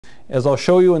As I'll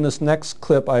show you in this next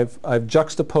clip, I've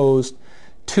juxtaposed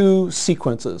two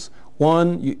sequences.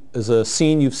 One is a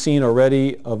scene you've seen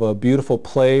already of a beautiful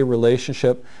play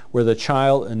relationship where the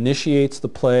child initiates the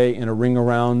play in a ring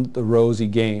around the rosy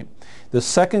game. The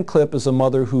second clip is a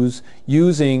mother who's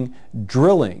using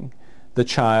drilling the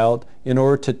child in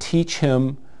order to teach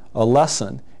him a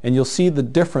lesson. And you'll see the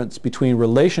difference between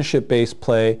relationship-based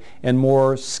play and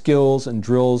more skills and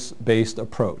drills-based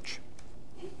approach.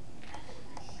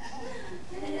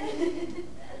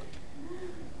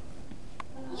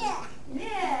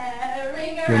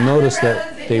 You'll notice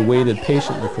that they waited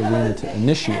patiently for Lena to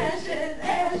initiate. Yes,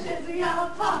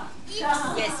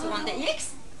 you want the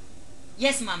X?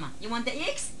 Yes, Mama. You want the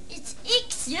X? It's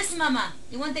X. Yes, Mama.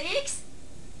 You want the X?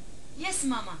 Yes,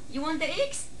 Mama. You want the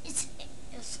X? It's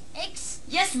X.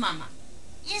 Yes, Mama.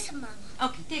 Yes, Mama.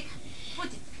 Okay, take it. Put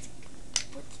it.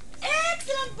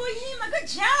 Excellent, Bohima. Good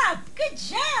job. Good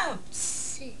job.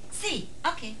 C. C.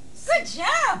 Okay. Good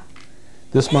job.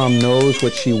 This mom knows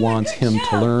what she wants him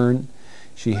to learn.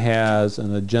 She has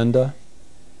an agenda,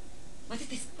 What is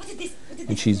this? What is this? What is and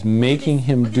this? she's making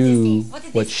him What is do this? What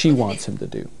is what this? she What is wants this? him to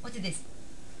do. What is this?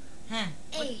 Huh?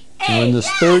 A. Now in this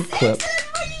third clip,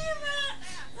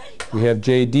 we have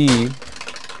J.D.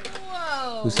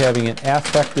 who's having an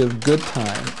affective good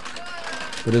time,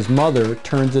 but his mother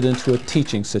turns it into a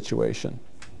teaching situation.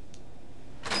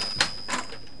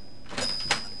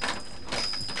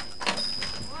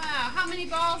 Wow, how many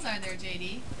balls are there,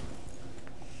 JD?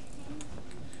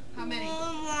 How many?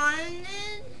 One,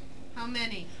 How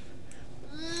many?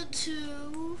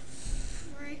 2,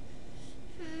 3,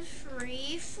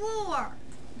 4.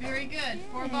 Very good.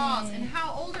 4 balls. And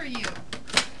how old are you?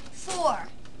 4.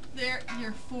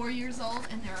 You're 4 years old,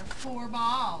 and there are 4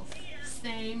 balls.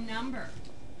 Same number.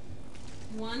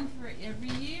 1 for every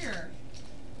year.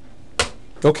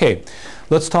 Okay,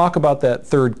 let's talk about that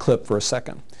third clip for a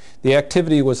second. The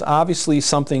activity was obviously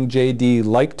something J.D.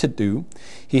 liked to do.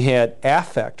 He had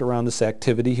affect around this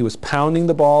activity. He was pounding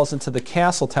the balls into the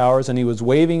castle towers and he was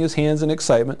waving his hands in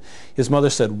excitement. His mother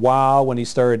said, "Wow," when he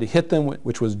started to hit them,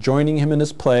 which was joining him in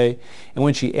his play. And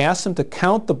when she asked him to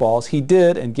count the balls, he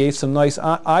did and gave some nice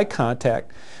eye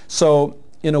contact. So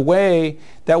in a way,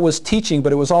 that was teaching,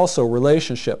 but it was also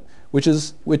relationship, which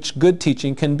good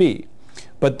teaching can be.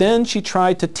 But then she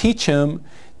tried to teach him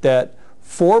that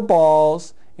 4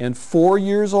 balls and 4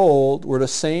 years old were the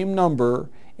same number,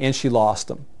 and she lost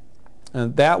him.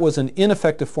 And that was an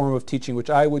ineffective form of teaching,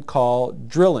 which I would call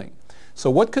drilling.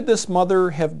 So what could this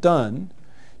mother have done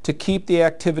to keep the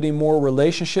activity more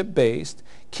relationship-based,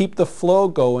 keep the flow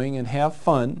going, and have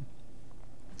fun?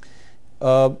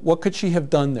 What could she have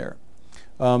done there?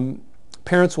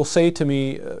 Parents will say to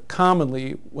me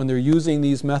commonly when they're using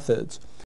these methods,